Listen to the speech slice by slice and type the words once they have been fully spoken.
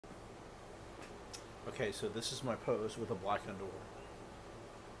Okay, so this is my pose with a black underwear.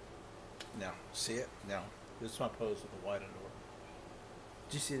 Now, see it? Now, this is my pose with a white underwear.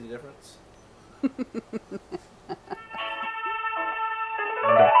 Do you see the difference? Okay.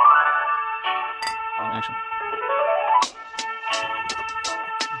 On action.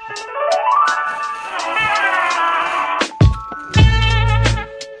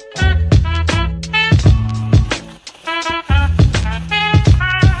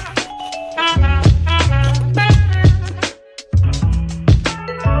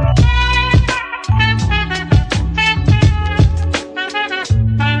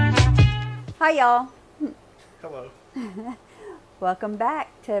 Hi y'all, Hello. welcome back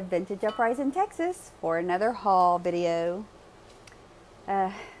to Vintage Uprising Texas for another haul video.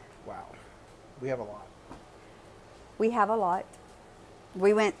 Wow. We have a lot. We have a lot.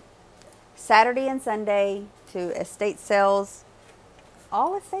 We went Saturday and Sunday to estate sales,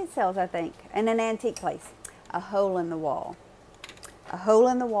 all estate sales I think, and an antique place, a hole in the wall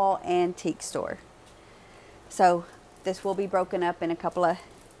antique store. So this will be broken up in a couple of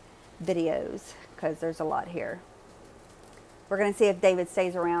videos because there's a lot here. We're going to see if David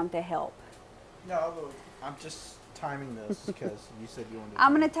stays around to help. No, I'm just timing this because you said you wanted to.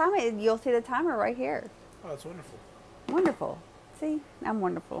 I'm going to time it. You'll see the timer right here. Oh, that's wonderful. Wonderful. See, I'm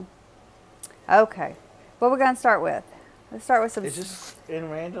wonderful. Okay, what we're going to start with? Let's start with some. Is this in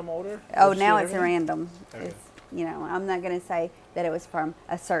random order? Oh, now it's random. Okay. It's, you know, I'm not going to say that it was from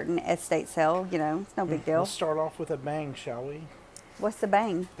a certain estate sale. You know, it's no big deal. Let's start off with a bang, shall we? What's the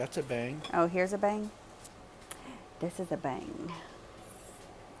bang? That's a bang. Oh, here's a bang. This is a bang.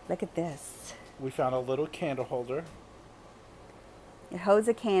 Look at this. We found a little candle holder. It holds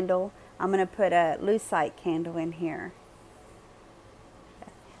a candle. I'm going to put a lucite candle in here.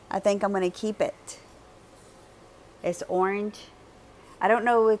 I think I'm going to keep it. It's orange. I don't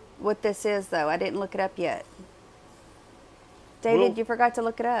know what this is, though. I didn't look it up yet. David, you forgot to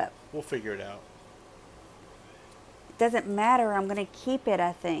look it up. We'll figure it out. It doesn't matter. I'm going to keep it,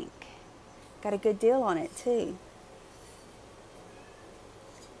 I think. Got a good deal on it, too.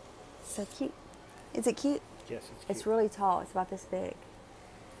 So cute. Is it cute? Yes, it's cute. It's really tall. It's about this big.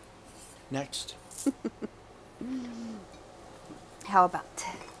 Next. How about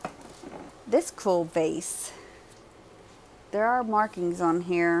this cool vase? There are markings on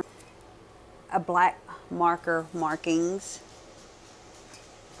here. A black marker markings.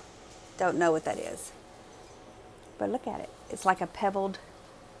 Don't know what that is. But look at it. It's like a pebbled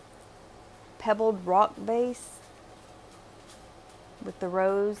rock vase with the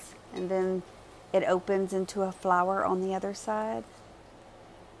rose, and then it opens into a flower on the other side.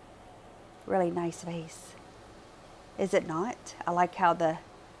 Really nice vase. Is it not? I like how the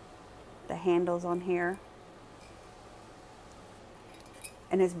handles on here.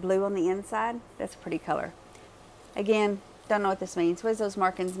 And it's blue on the inside. That's a pretty color. Again, don't know what this means. What does those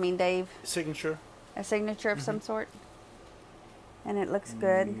markings mean, Dave? Signature. A signature of some sort? And it looks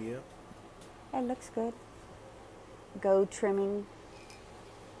good. Yep. It looks good. Gold trimming.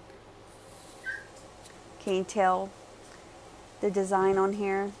 Can you tell the design on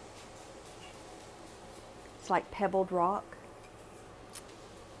here? It's like pebbled rock.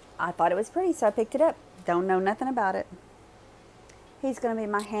 I thought it was pretty, so I picked it up. Don't know nothing about it. He's going to be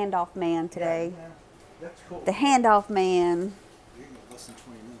my handoff man today. Yeah, that's cool. The handoff man. You're going to less than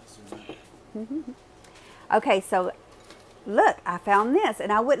 20 minutes. Okay, so look, I found this,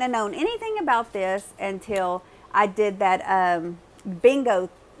 and I wouldn't have known anything about this until I did that bingo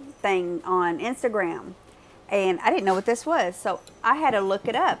thing on Instagram, and I didn't know what this was, so I had to look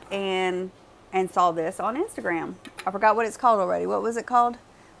it up and saw this on Instagram. I forgot what it's called already. What was it called?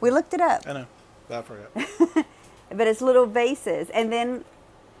 We looked it up. I know, but I forgot. But it's little vases, and then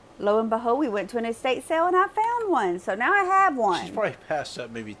lo and behold, we went to an estate sale and I found one, so now I have one. She's probably passed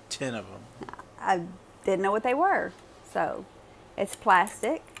up maybe 10 of them. I didn't know what they were. So it's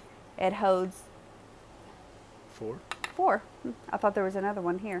plastic. It holds 4. I thought there was another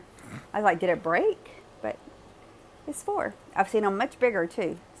one here. I was like, did it break? But it's 4. I've seen them much bigger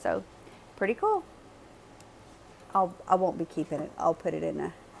too. So pretty cool. I won't be keeping it. I'll put it in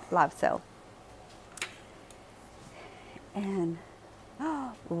a live sale. And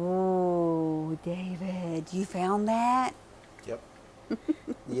oh, David, you found that? Yep.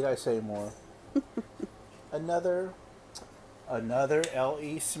 Need I say more? Another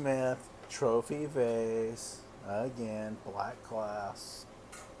L.E. Smith trophy vase. Again, black glass.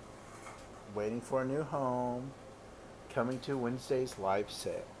 Waiting for a new home. Coming to Wednesday's live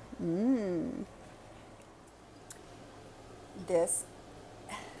sale. This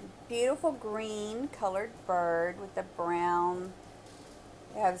beautiful green colored bird with the brown.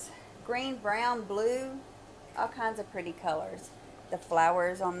 It has green, brown, blue, all kinds of pretty colors. The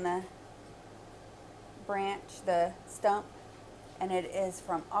flowers on the branch, the stump, and it is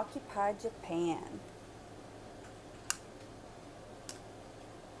from Occupy Japan.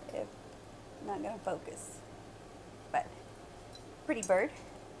 If not gonna focus, but pretty bird.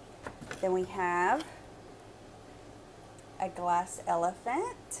 Then we have a glass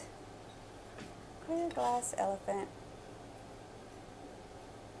elephant, clear glass elephant,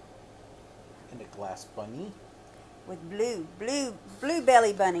 And a glass bunny. with blue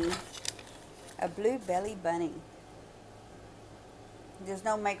belly bunny. A blue belly bunny. There's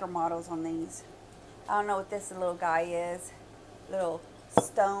no maker models on these. I don't know what this little guy is. Little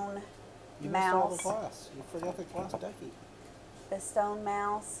stone You missed all mouse. the glass. You forgot the glass ducky. The stone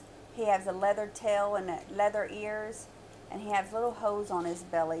mouse. He has a leather tail and leather ears, and he has little holes on his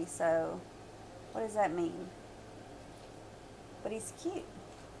belly. So, what does that mean? But he's cute,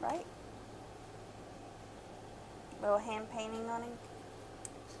 right? Little hand painting on him.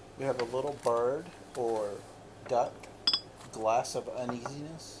 We have a little bird or duck. Glass of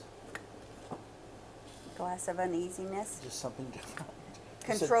uneasiness. Glass of uneasiness. Just something different.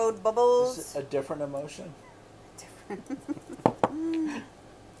 Controlled Is bubbles. it a different emotion?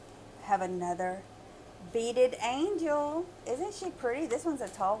 Have another beaded angel. Isn't she pretty? This one's a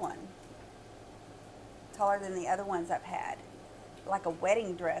tall one. Taller than the other ones I've had. Like a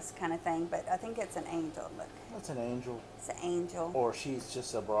wedding dress kind of thing, but I think it's an angel. Look, That's an angel. it's an angel. Or she's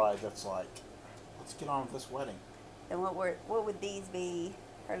just a bride that's like, let's get on with this wedding. Then what would these be?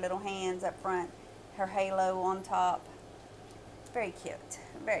 Her little hands up front, her halo on top. Very cute.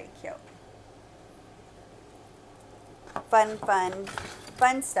 Very cute.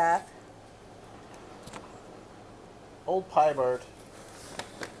 Fun stuff. Old pie bird.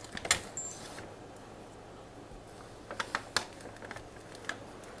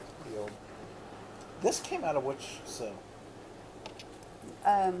 Pretty old. This came out of which sale?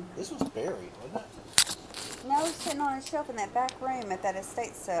 This was buried, wasn't it? No, it's sitting on a shelf in that back room at that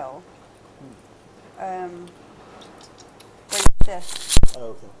estate sale. Where's this?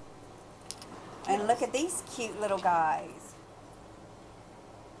 Oh, okay. And look at these cute little guys.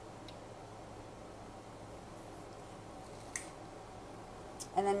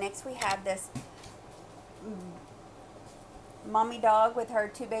 And then next we have this mommy dog with her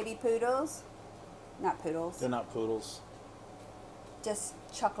two baby poodles. Not poodles, They're not poodles. just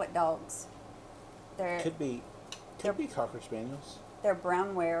chocolate dogs. They're Could be Cocker Spaniels. they're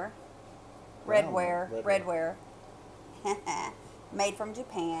brownware, Brownware, redware. Made from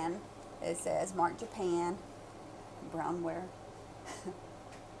Japan. It says marked Japan. Brownware.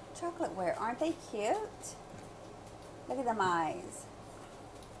 Chocolateware. Aren't they cute? Look at them eyes.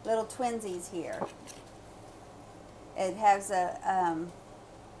 Little twinsies here. It has a,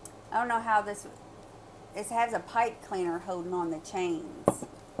 I don't know how this, it has a pipe cleaner holding on the chains.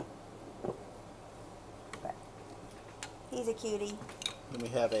 But he's a cutie. Then we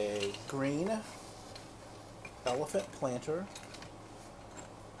have a green elephant planter.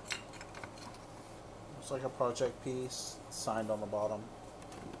 Looks like a project piece signed on the bottom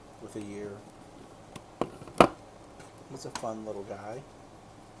with a year. He's a fun little guy.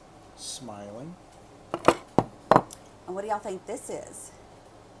 Smiling. And what do y'all think this is?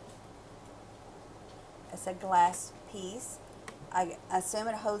 It's a glass piece. I assume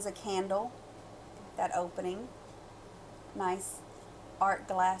it holds a candle. That opening. Nice art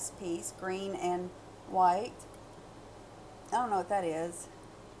glass piece, green and white. I don't know what that is.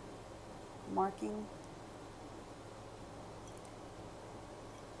 Marking.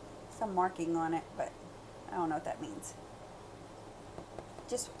 Some marking on it, but I don't know what that means.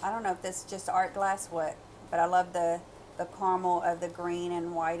 I don't know if this is just art glass what, but I love the caramel of the green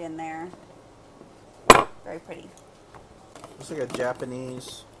and white in there. Very pretty. Looks like a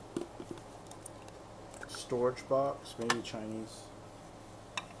Japanese storage box, maybe Chinese.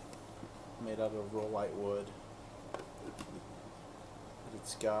 Made out of real light wood.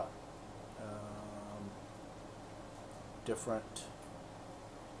 It's got different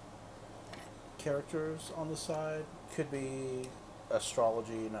characters on the side. Could be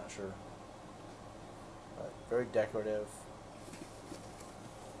astrology, not sure. But very decorative.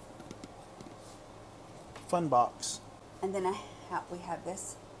 Fun box. And then we have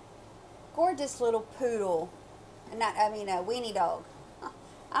this gorgeous little poodle. A weenie dog.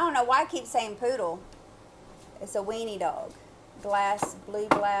 I don't know why I keep saying poodle. It's a weenie dog. Glass, blue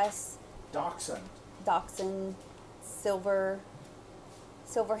glass, Dachshund. dachshund, silver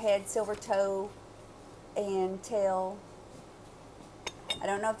head, silver toe, and tail. I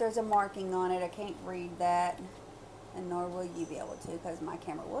don't know if there's a marking on it. I can't read that. and nor will you be able to because my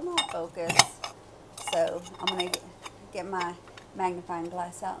camera will not focus. So I'm going to get my magnifying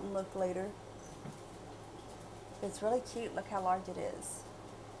glass out and look later. It's really cute. Look how large it is.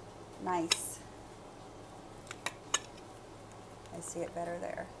 Nice. I see it better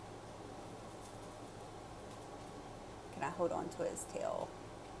there. Can I hold on to his tail?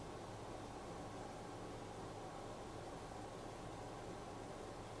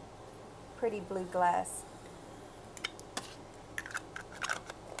 Pretty blue glass.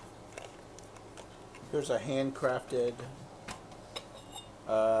 Here's a handcrafted,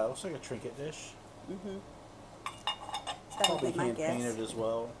 looks like a trinket dish. Mm-hmm. Probably hand painted as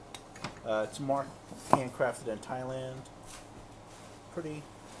well. It's marked handcrafted in Thailand. Pretty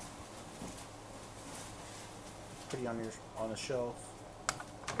on the shelf.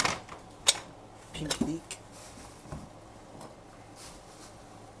 Pink beak.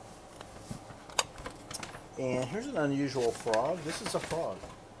 And here's an unusual frog. This is a frog.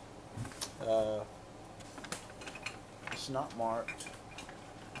 It's not marked,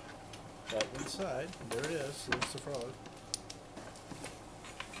 but inside, there it is. There's the frog.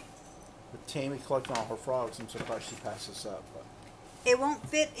 With Tammy collecting all her frogs, I'm surprised she passed this up. But it won't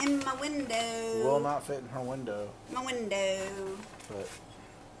fit in my window. Will not fit in her window. My window. But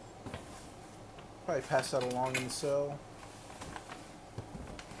probably pass that along in the sale.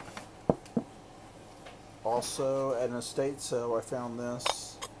 Also, at an estate sale, I found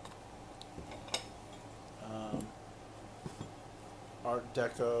this Art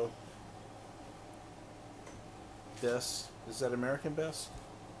Deco bisque. Is that American bisque?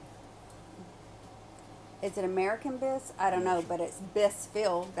 Is it American bisque? I don't know, but it's bisque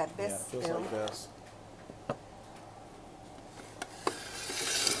feel. That bisque yeah, it feels like bisque.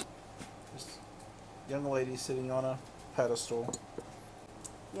 This young lady sitting on a pedestal.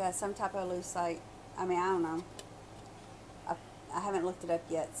 Yeah, some type of lucite. I mean, I don't know. I haven't looked it up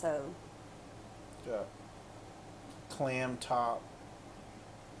yet, so. Got clam top.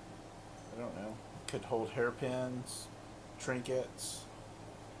 I don't know. Could hold hairpins, trinkets,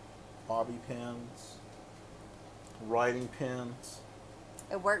 bobby pins, writing pins.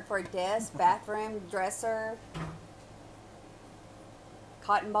 It worked for a desk, bathroom, dresser,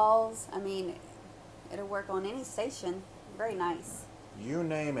 cotton balls. I mean, it'll work on any station. Very nice. You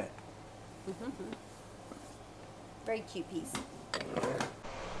name it. Very cute piece.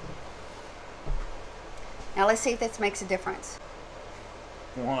 Now let's see if this makes a difference.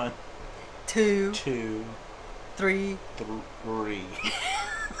 1, 2, 2, 3. 3.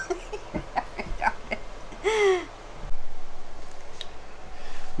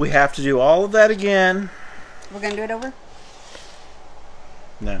 We have to do all of that again. We're going to do it over?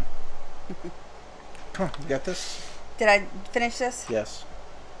 No. Come on, you got this? Did I finish this? Yes.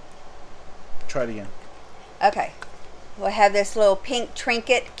 Try it again. Okay. We'll have this little pink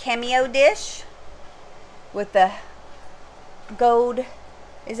trinket cameo dish with the gold,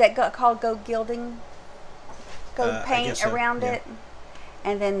 is that called gold gilding? Gold paint so, around yeah. it.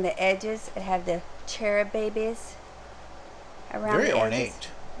 And then the edges, it have the cherub babies around Very the edges. ornate.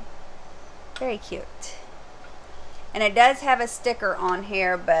 Very cute. And it does have a sticker on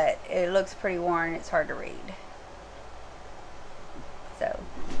here, but it looks pretty worn. It's hard to read. So,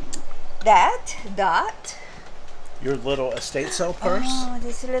 that. Your little estate sale purse? Oh,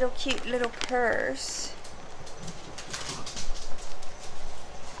 this little cute little purse.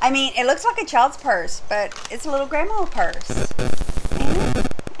 I mean, it looks like a child's purse, but it's a little grandma purse.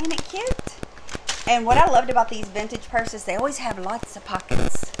 Ain't it cute? And what I loved about these vintage purses, they always have lots of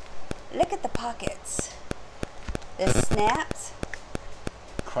pockets. Look at the pockets. The snaps.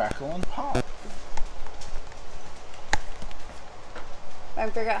 Crackle and pop. I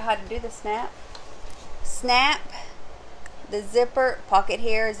can figure out how to do the snap. Snap, the zipper, pocket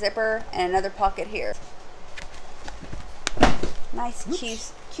here, zipper, and another pocket here. Nice,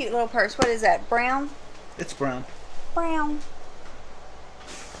 cute little purse. What is that? Brown? It's brown. Brown.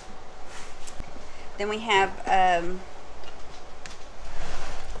 Then we have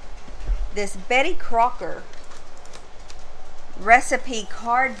this Betty Crocker recipe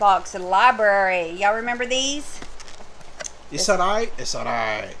card box library. Y'all remember these? It's alright. It's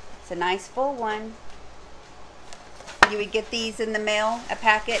alright. It's a nice full one. You would get these in the mail, a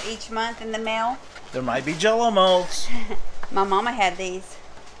packet each month in the mail. There might be Jello molds. My mama had these.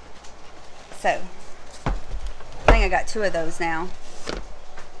 So, I think I got 2 of those now.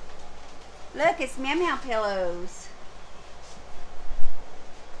 Look, it's Meow Meow pillows.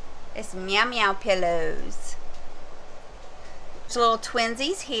 It's Meow Meow pillows. There's little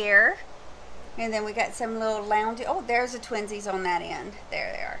twinsies here. And then we got some little lounge. Oh, there's the twinsies on that end.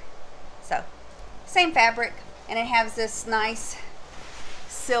 There they are. So, same fabric. And it has this nice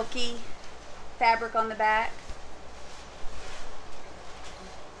silky fabric on the back.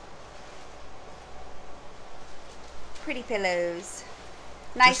 Pretty pillows.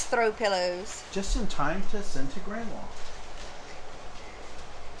 Nice throw pillows. Just in time to send to Grandma.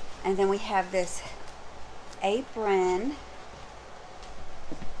 And then we have this apron.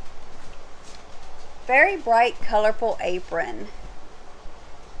 Very bright, colorful apron.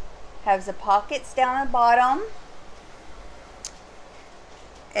 Has the pockets down the bottom.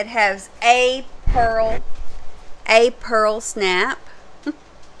 It has a pearl snap.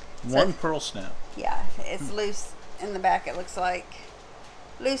 One pearl snap. Yeah, it's loose in the back, it looks like.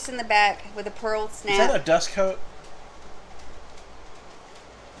 Loose in the back with a pearl snap. Is that a dust coat?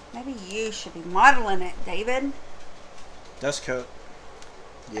 Maybe you should be modeling it, David. Dust coat.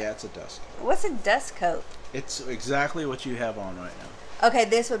 Yeah, it's a dust coat. What's a dust coat? It's exactly what you have on right now. Okay,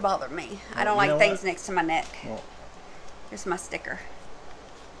 this would bother me. I don't like things next to my neck. Well, Here's my sticker.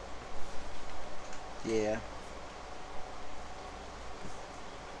 yeah.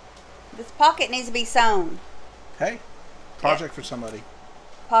 This pocket needs to be sewn. Hey, project for somebody.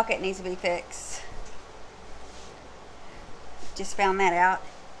 Pocket needs to be fixed. Just found that out.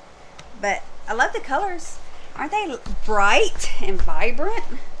 But I love the colors. Aren't they bright and vibrant?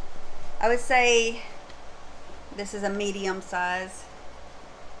 I would say this is a medium size.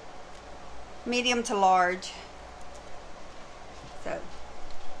 Medium to large. So.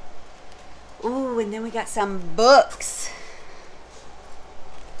 Ooh, and then we got some books.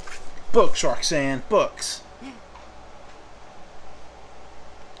 Books, Roxanne. Books.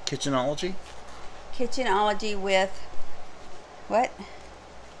 Kitchenology. Kitchenology with what?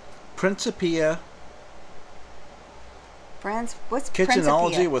 Principia. Friends? What's Kitchenology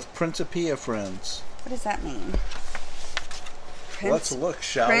Principia? with Principia friends. What does that mean? Let's look,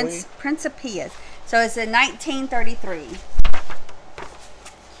 shall we? Principia. So it's a 1933.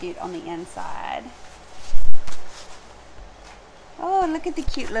 Cute on the inside. Oh, look at the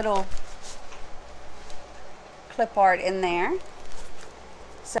cute little clip art in there.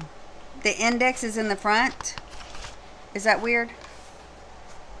 So the index is in the front. Is that weird?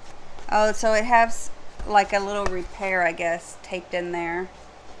 Oh, so it has like a little repair, I guess, taped in there.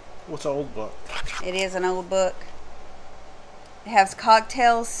 What's an old book? It is an old book. It has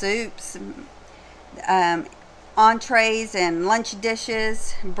cocktails, soups, entrees and lunch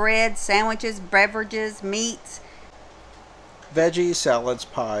dishes, bread, sandwiches, beverages, meats. Veggies, salads,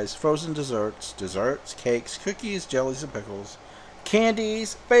 pies, frozen desserts, cakes, cookies, jellies, and pickles,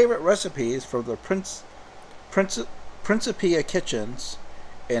 candies, favorite recipes from the Principia kitchens,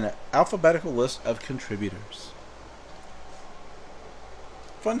 and an alphabetical list of contributors.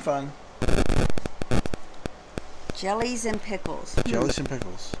 Fun. Jellies and pickles. Jellies and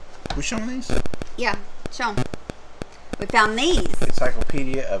pickles. We showing these? Yeah, show 'em. We found these.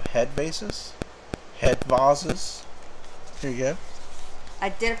 Encyclopedia of head vases, head vases. Here you go.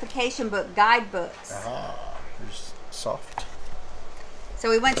 Identification book, guidebooks. Ah, there's soft. So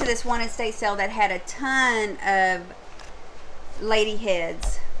we went to this one estate sale that had a ton of lady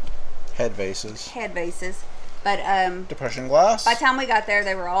heads. Head vases. Head vases. But Depression glass. by the time we got there,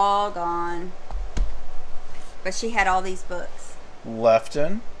 they were all gone. But she had all these books.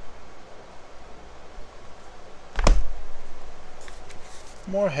 Lefton.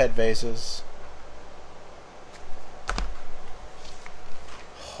 More head vases.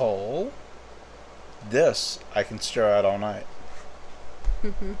 Hull. This I can stare at all night.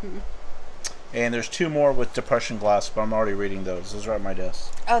 And there's two more with depression glass, but I'm already reading those. Those are at my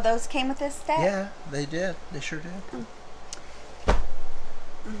desk. Oh, those came with this set? Yeah, they did. They sure did.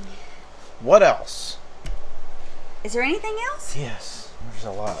 What else? Is there anything else? Yes, there's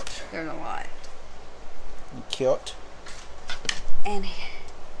a lot. There's a lot. Cute. And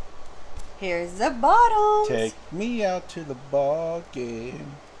here's the bottoms. Take me out to the ball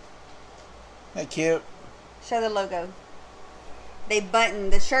game. That cute. Show the logo. They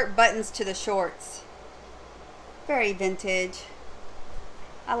button, the shirt buttons to the shorts. Very vintage.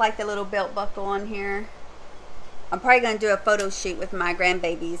 I like the little belt buckle on here. I'm probably going to do a photo shoot with my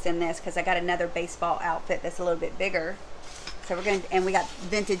grandbabies in this because I got another baseball outfit that's a little bit bigger. So we're going to, and we got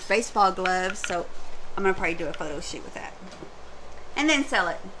vintage baseball gloves, so I'm going to probably do a photo shoot with that. And then sell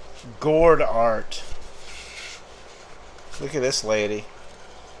it. Gourd art. Look at this lady.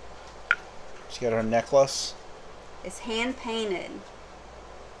 She got her necklace. It's hand painted.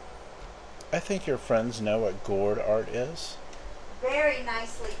 I think your friends know what gourd art is. Very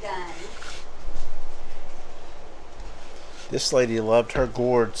nicely done. This lady loved her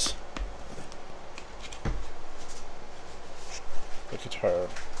gourds. Look at her.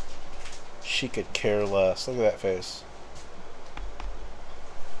 She could care less. Look at that face.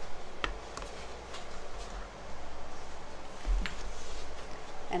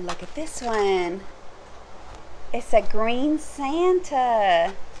 And look at this one. It's a green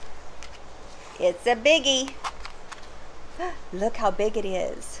Santa. It's a biggie. Look how big it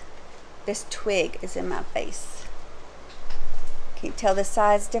is. This twig is in my face. Can you tell the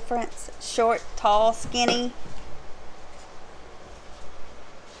size difference? Short, tall, skinny.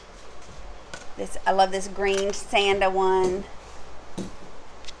 I love this green Santa one.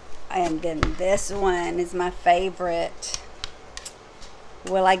 And then this one is my favorite.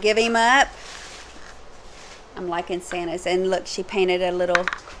 Will I give him up? I'm liking Santa's. And look, she painted a little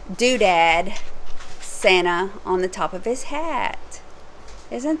doodad Santa on the top of his hat.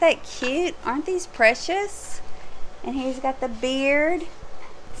 Isn't that cute? Aren't these precious? And he's got the beard.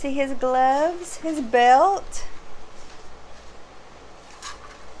 See his gloves, his belt.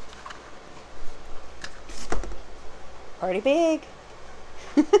 Pretty big.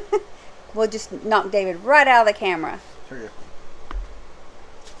 We'll just knock David right out of the camera. Here you go.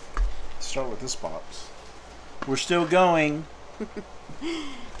 Start with this box. We're still going.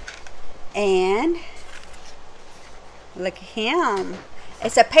 And look at him.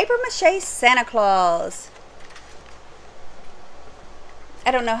 It's a paper mache Santa Claus.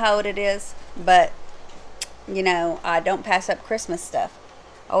 I don't know how old it is, but you know, I don't pass up Christmas stuff.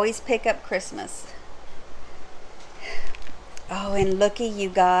 Always pick up Christmas. Oh, and looky, you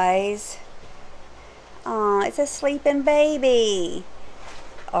guys. Oh, it's a sleeping baby.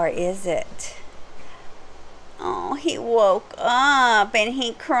 Or is it? Oh, he woke up and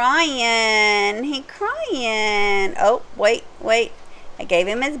he crying. He crying. Oh, wait. I gave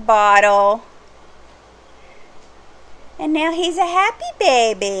him his bottle. And now he's a happy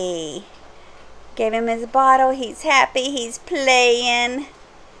baby. Gave him his bottle. He's happy. He's playing.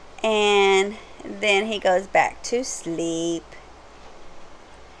 And then he goes back to sleep.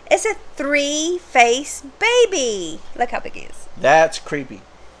 It's a 3-face baby. Look how big he is. That's creepy.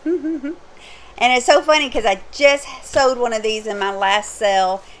 And it's so funny because I just sold one of these in my last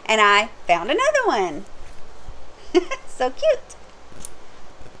sale and I found another one. So cute.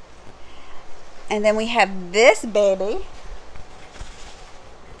 And then we have this baby.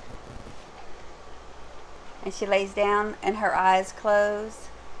 And she lays down and her eyes close.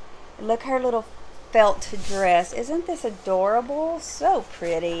 Look, her little felt dress. Isn't this adorable? So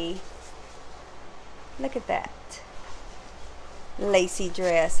pretty. Look at that. Lacy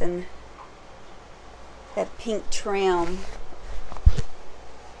dress and that pink trim.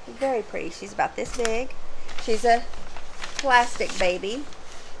 Very pretty. She's about this big. She's a plastic baby.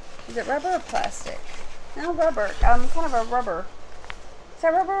 Is it rubber or plastic? No, rubber. Kind of a rubber. Is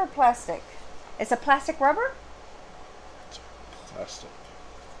that rubber or plastic? It's a plastic rubber? Plastic.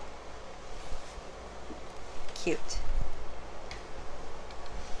 Cute.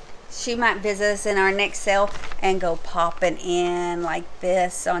 She might visit us in our next sale and go popping in like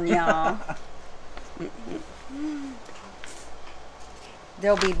this on y'all.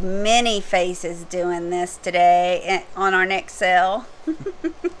 There'll be many faces doing this today on our next sale.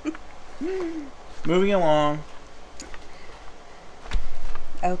 Moving along.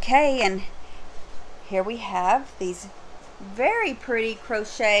 Okay, and here we have these very pretty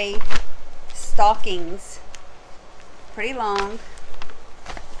crochet stockings. Pretty long.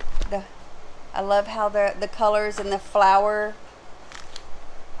 I love how the colors and the flower.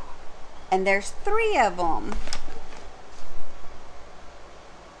 And there's 3 of them.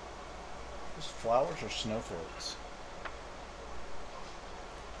 Those flowers or snowflakes?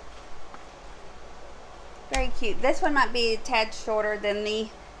 Very cute. This one might be a tad shorter than the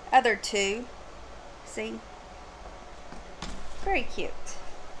other 2. See? Very cute.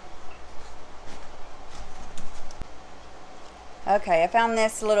 Okay, I found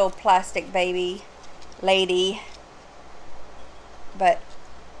this little plastic baby lady, but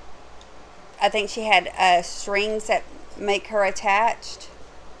I think she had strings that make her attached.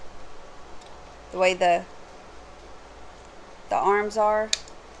 The way the arms are.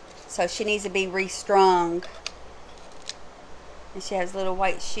 So she needs to be restrung. And she has little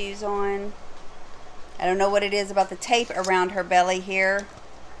white shoes on. I don't know what it is about the tape around her belly here.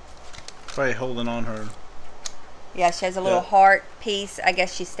 Probably holding on her. Yeah, she has a little heart piece. I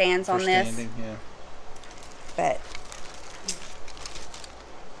guess she stands on this. Yeah. But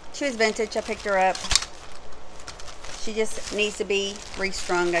she was vintage. I picked her up. She just needs to be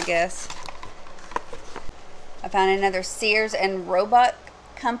restrung, I guess. I found another Sears and Roebuck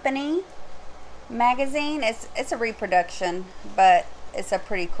Company magazine. It's a reproduction, but it's a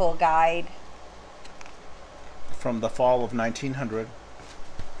pretty cool guide. From the fall of 1900.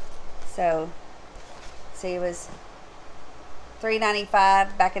 So, see, it was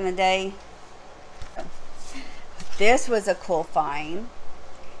 $3.95 back in the day. This was a cool find.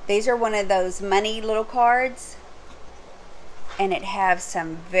 These are one of those money little cards, and it has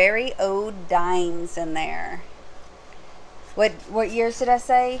some very old dimes in there. What years did I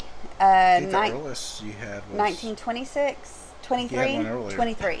say? I think the earliest you had was 1926, 23, You had one earlier.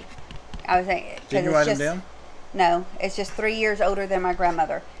 23. I was thinking. Did you write them down? No, it's just 3 years older than my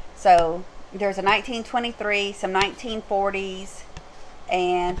grandmother. So there's a 1923, some 1940s,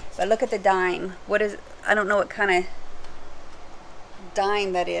 but look at the dime. What is? I don't know what kind of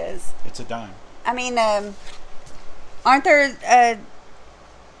dime that is. It's a dime. I mean, aren't there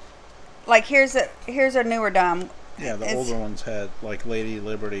like here's a newer dime. Yeah, the older ones had like Lady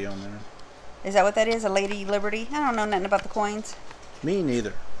Liberty on there. Is that what that is? A Lady Liberty? I don't know nothing about the coins. Me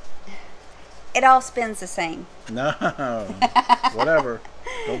neither. It all spins the same. No, whatever.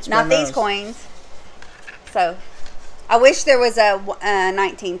 Don't spend Not these those. coins. So, I wish there was a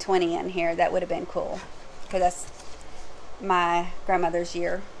 1920 in here. That would have been cool, because that's my grandmother's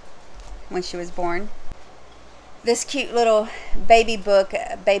year when she was born. This cute little baby book,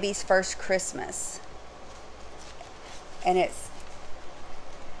 Baby's First Christmas, and it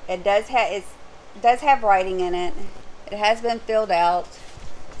does have writing in it. It has been filled out.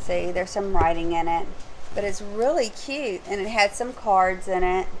 See, there's some writing in it, but it's really cute, and it had some cards in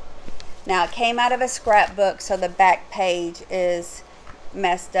it. Now, it came out of a scrapbook, so the back page is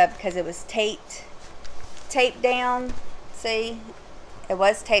messed up because it was taped down. See, it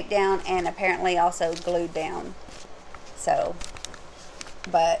was taped down and apparently also glued down. So,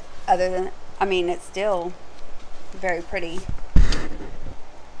 but other than, I mean, it's still very pretty.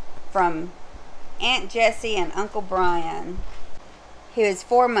 From Aunt Jessie and Uncle Brian. He was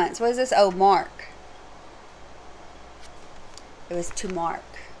 4 months. What is this? Oh, Mark. It was to Mark.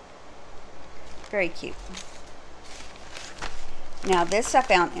 Very cute. Now, this I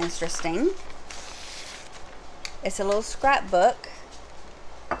found interesting. It's a little scrapbook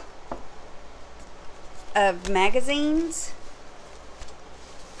of magazines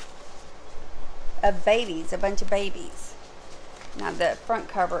of babies, a bunch of babies. Now, the front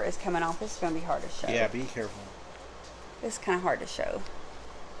cover is coming off. This is going to be hard to show. Yeah, be careful. This is kind of hard to show.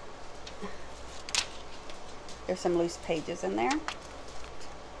 There's some loose pages in there.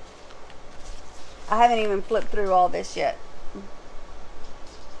 I haven't even flipped through all this yet.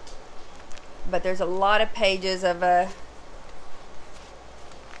 But there's a lot of pages of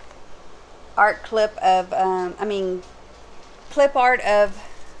art clip of, clip art of,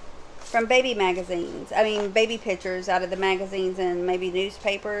 from baby magazines. I mean, baby pictures out of the magazines and maybe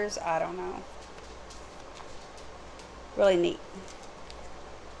newspapers. I don't know. Really neat.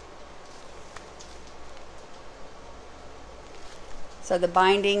 So the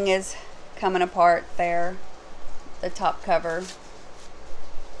binding is coming apart there, the top cover,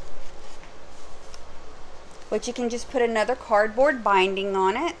 which you can just put another cardboard binding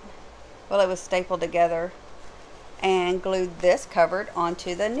on it. Well, it was stapled together, and glued this cover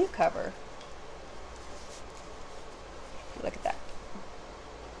onto the new cover. Look at that.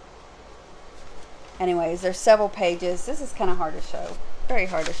 Anyways, there's several pages. This is kind of hard to show. Very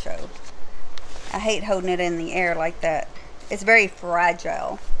hard to show. I hate holding it in the air like that. It's very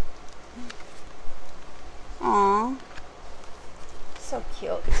fragile. Aww. So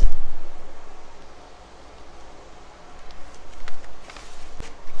cute.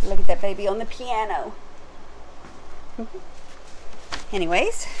 Look at that baby on the piano.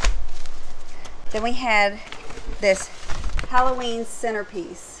 Anyways, then we had this Halloween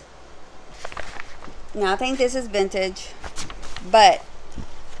centerpiece. Now, I think this is vintage, but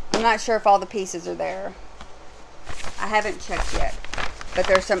I'm not sure if all the pieces are there. I haven't checked yet, but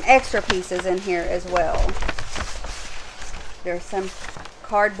there's some extra pieces in here as well. There's some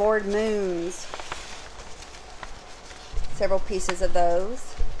cardboard moons. Several pieces of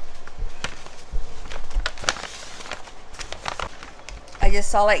those. I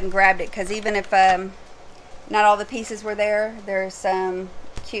just saw it and grabbed it because even if not all the pieces were there, there's some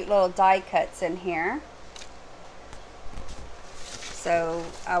cute little die cuts in here. So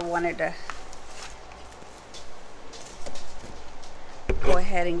I wanted to go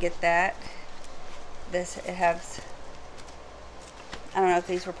ahead and get that. This, it has, I don't know if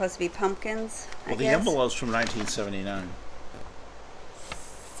these were supposed to be pumpkins. Well, the envelope's from 1979.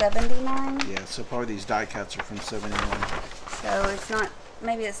 79? Yeah, so probably these die cuts are from 79. So it's not,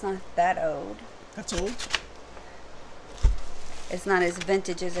 maybe it's not that old. That's old. It's not as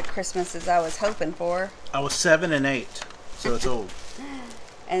vintage as a Christmas as I was hoping for. I was 7 and 8, so it's old.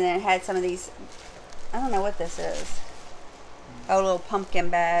 And then it had some of these, I don't know what this is. Oh, little pumpkin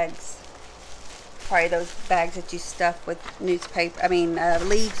bags. Probably those bags that you stuff with newspaper,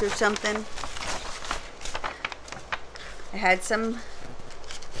 leaves or something. I had some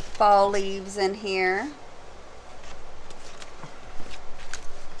fall leaves in here.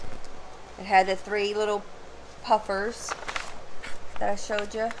 It had the 3 little puffers that I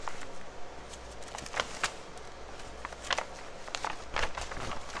showed you.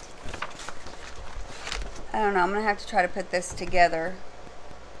 I don't know, I'm gonna have to try to put this together.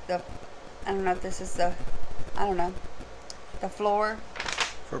 I don't know if this is the floor.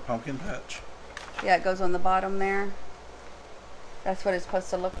 For pumpkin patch. Yeah, it goes on the bottom there. That's what it's supposed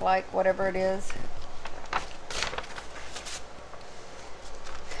to look like, whatever it is.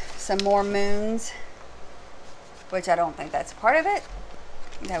 Some more moons, which I don't think that's part of it.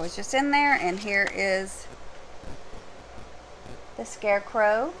 That was just in there. And here is the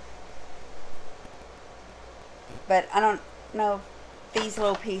scarecrow. But I don't know if these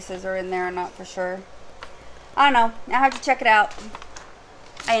little pieces are in there or not for sure. I don't know. I have to check it out.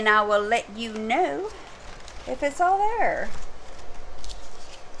 And I will let you know if it's all there.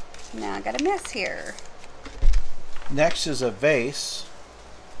 Now I got a mess here. Next is a vase.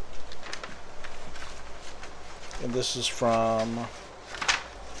 And this is from,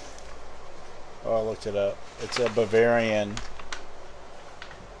 oh, I looked it up. It's a Bavarian.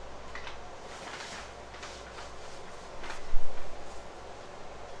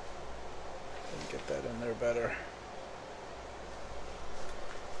 Get that in there better.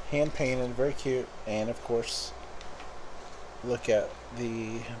 Hand painted, very cute. And of course, look at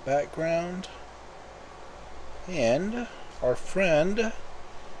the background. And our friend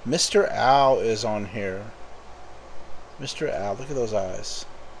Mr. Owl is on here. Mr. Owl, look at those eyes.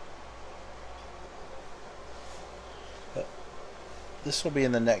 This will be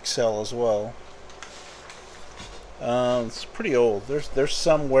in the next cell as well. It's pretty old. There's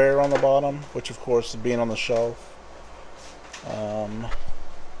some wear on the bottom, which of course is being on the shelf.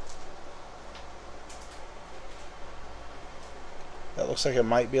 That looks like it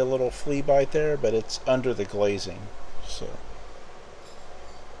might be a little flea bite there, but it's under the glazing. So,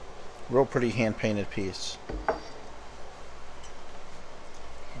 real pretty hand painted piece.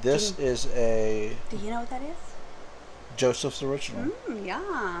 This is a... Do you know what that is? Joseph's Original.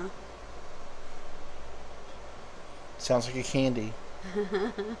 Yeah. Sounds like a candy.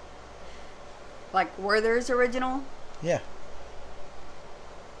 Like Werther's Original? Yeah.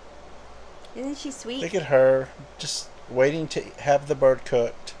 Isn't she sweet? Look at her, just waiting to have the bird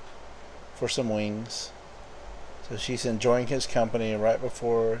cooked for some wings. So she's enjoying his company right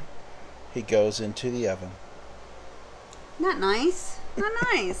before he goes into the oven. Not nice. Not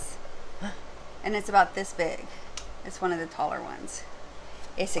nice. And it's about this big. It's one of the taller ones.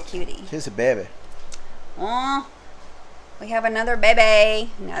 It's a cutie. Here's a baby. Oh, we have another baby.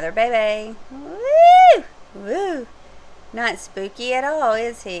 Another baby. Woo! Woo! Not spooky at all,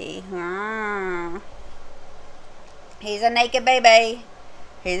 is he? He's a naked baby.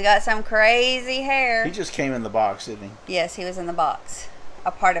 He's got some crazy hair. He just came in the box, didn't he? Yes, he was in the box.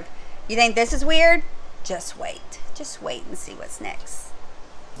 A part of... You think this is weird? Just wait. Just wait and see what's next.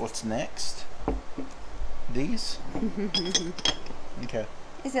 What's next? These? Okay.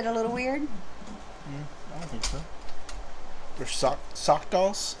 Is it a little weird? I don't think so. They're sock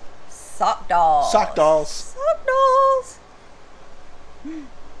dolls? Sock dolls. Sock dolls. Sock dolls.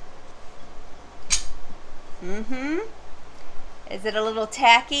 Mm-hmm. Is it a little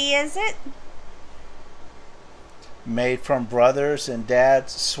tacky, is it? Made from brothers and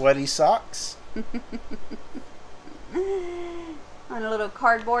dad's sweaty socks. On a little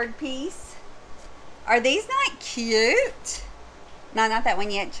cardboard piece. Are these not cute? No, not that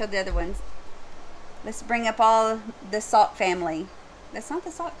one yet. Show the other ones. Let's bring up all the sock family. That's not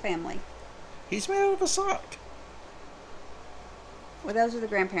the sock family. He's made out of a sock. Well, those are the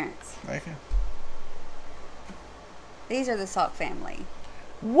grandparents. Okay. These are the sock family.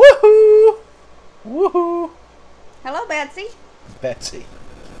 Woohoo! Woohoo! Hello, Betsy. Betsy.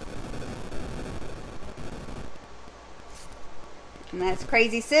 And that's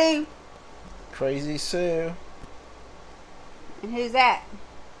Crazy Sue. Crazy Sue. And who's that?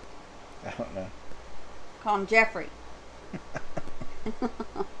 I don't know. Call him Jeffrey.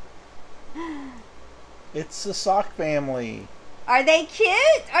 It's the sock family. Are they cute?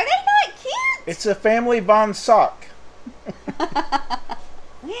 Are they not cute? It's a family von sock.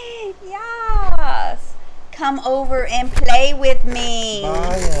 Yes. Come over and play with me.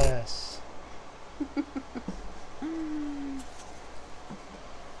 Bias.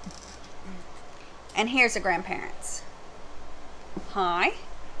 And here's the grandparents. Hi.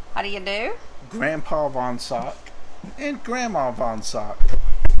 How do you do? Grandpa von Sock and Grandma von Sock.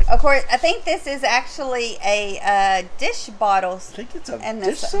 Of course, I think this is actually a dish bottle. I think it's a and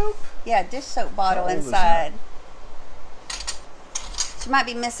dish soap? Yeah, dish soap bottle How old is inside. She might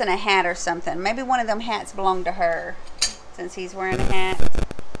be missing a hat or something. Maybe one of them hats belong to her, since he's wearing a hat.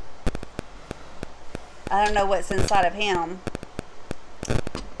 I don't know what's inside of him,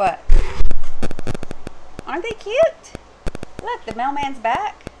 but aren't they cute? Look, the mailman's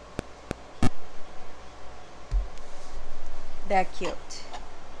back. They're cute.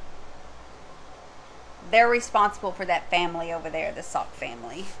 They're responsible for that family over there, the sock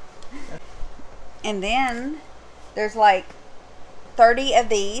family. And then there's like 30 of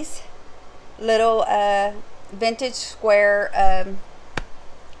these little vintage square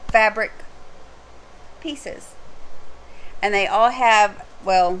fabric pieces. And they all have,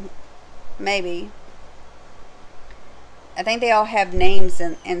 well, maybe, I think they all have names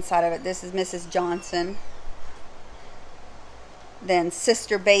inside of it. This is Mrs. Johnson. Then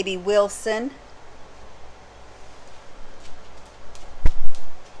Sister Baby Wilson.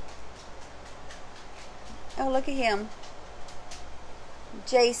 Oh, look at him.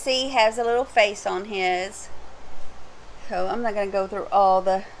 JC has a little face on his. So I'm not going to go through all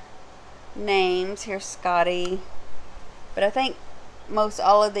the names. Here's Scotty. But I think most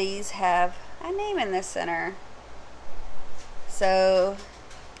all of these have a name in the center. So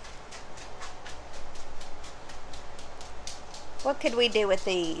what could we do with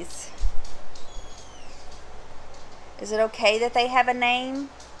these? Is it okay that they have a name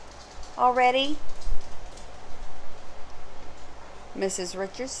already? Mrs.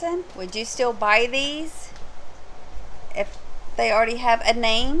 Richardson, would you still buy these if they already have a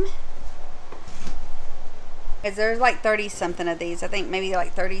name? Because there's like 30 something of these. I think maybe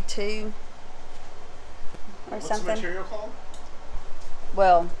like 32 or What's something. What's the material called?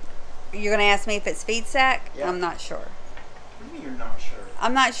 Well, you're going to ask me if it's feed sack? Yeah. I'm not sure. What do you mean you're not sure?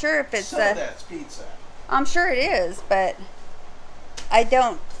 I'm not sure if it's Some of that's feed sack. I'm sure it is, but I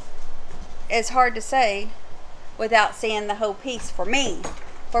don't. It's hard to say without seeing the whole piece. For me,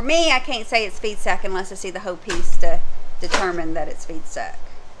 I can't say it's feed sack unless I see the whole piece to determine that it's feed sack.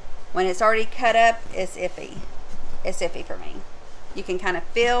 When it's already cut up, it's iffy. It's iffy for me. You can kind of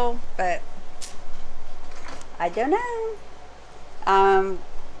feel, but I don't know.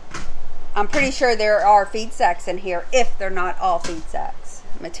 I'm pretty sure there are feed sacks in here if they're not all feed sacks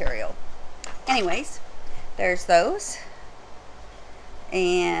material. Anyways, there's those.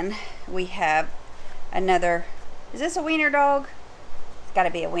 And we have another. Is this a wiener dog? It's got to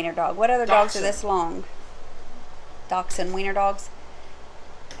be a wiener dog. What other dogs are this long? Dachshund wiener dogs.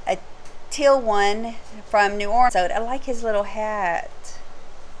 A teal one from New Orleans. So I like his little hat.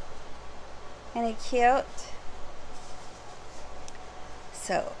 Isn't he cute?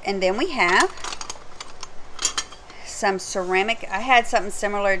 So, and then we have some ceramic. I had something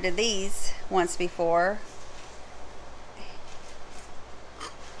similar to these once before.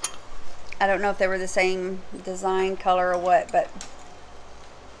 I don't know if they were the same design, color, or what, but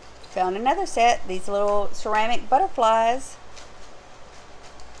found another set. These little ceramic butterflies.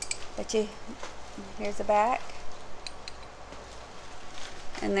 Here's the back.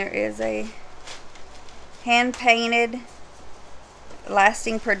 And there is a hand-painted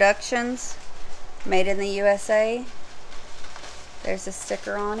Lasting Productions, made in the USA. There's a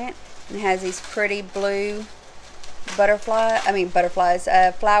sticker on it. And it has these pretty blue flowers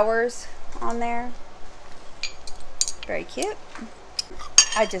on there. Very cute.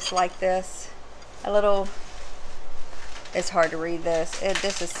 I just like this. It's hard to read this.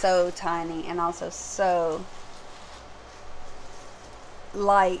 This is so tiny and also so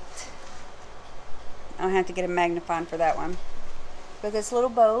light. I don't have to get a magnifying for that one. But this little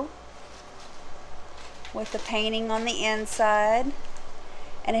bow with the painting on the inside,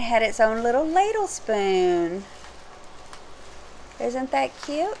 and it had its own little ladle spoon. Isn't that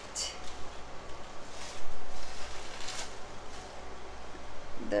cute?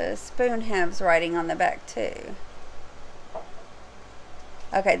 The spoon has writing on the back too.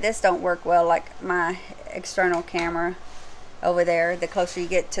 Okay, this don't work well like my external camera over there. The closer you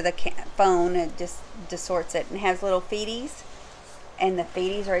get to the phone, it just distorts it. And it has little feeties, and the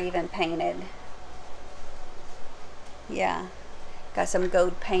feeties are even painted. Yeah, got some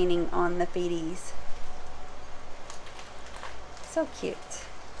gold painting on the feeties. So cute.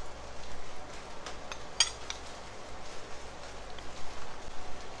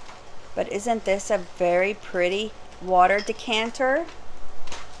 But isn't this a very pretty water decanter?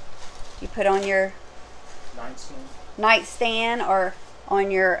 You put on your nightstand or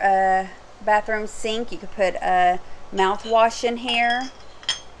on your bathroom sink. You could put mouthwash in here.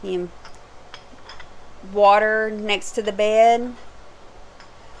 Water next to the bed.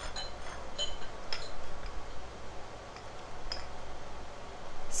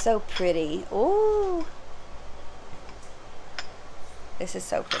 So pretty. Ooh. This is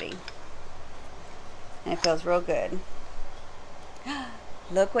so pretty. And it feels real good.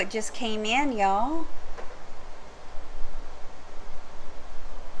 Look what just came in, y'all.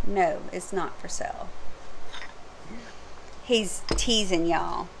 No, it's not for sale. He's teasing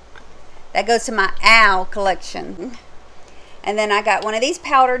y'all. That goes to my owl collection. And then I got one of these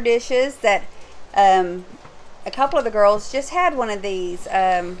powder dishes that a couple of the girls just had one of these.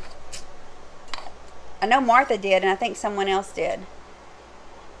 I know Martha did, and I think someone else did.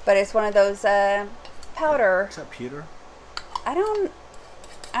 But it's one of those powder. Is that pewter? I don't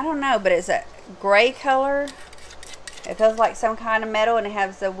know, but it's a gray color. It feels like some kind of metal, and it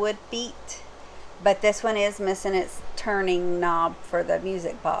has the wood feet. But this one is missing its turning knob for the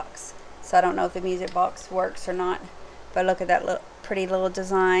music box. So I don't know if the music box works or not. But look at that little pretty little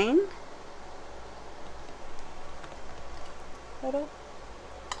design. Little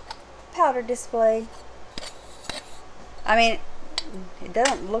powder display. I mean, it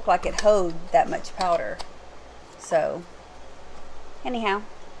doesn't look like it hoed that much powder. So, anyhow,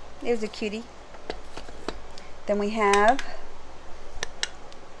 it was a cutie. Then we have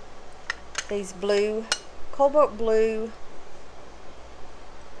these blue, cobalt blue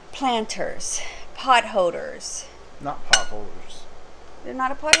planters, pot holders. Not pot holders. They're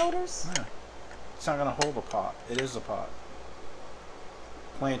not a pot holders? No. It's not going to hold a pot. It is a pot.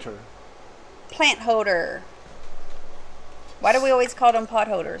 Planter. Plant holder. Why do we always call them pot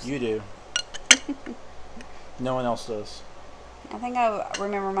holders? You do. No one else does. I think I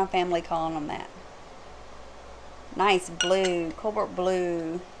remember my family calling them that. Nice blue, cobalt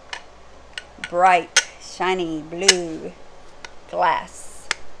blue, bright, shiny blue glass.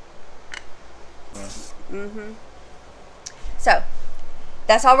 Yeah. So,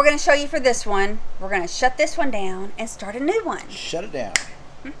 that's all we're going to show you for this one. We're going to shut this one down and start a new one. Shut it down.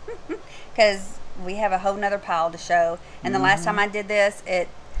 Because we have a whole nother pile to show. And the last time I did this, it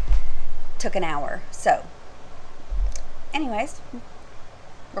took an hour. So, anyways,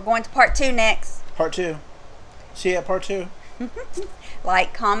 we're going to part 2 next. Part 2. See you at part 2.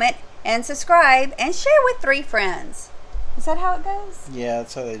 Like, comment, and subscribe, and share with 3 friends. Is that how it goes? Yeah,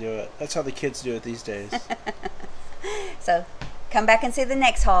 that's how they do it. That's how the kids do it these days. So, come back and see the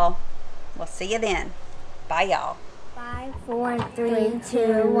next haul. We'll see you then. Bye, y'all. 5, 4, 3,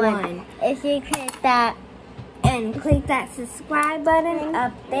 2, 1. If you click that subscribe button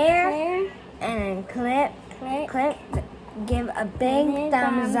up there, and click, give a big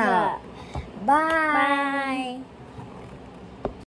thumbs up. Bye.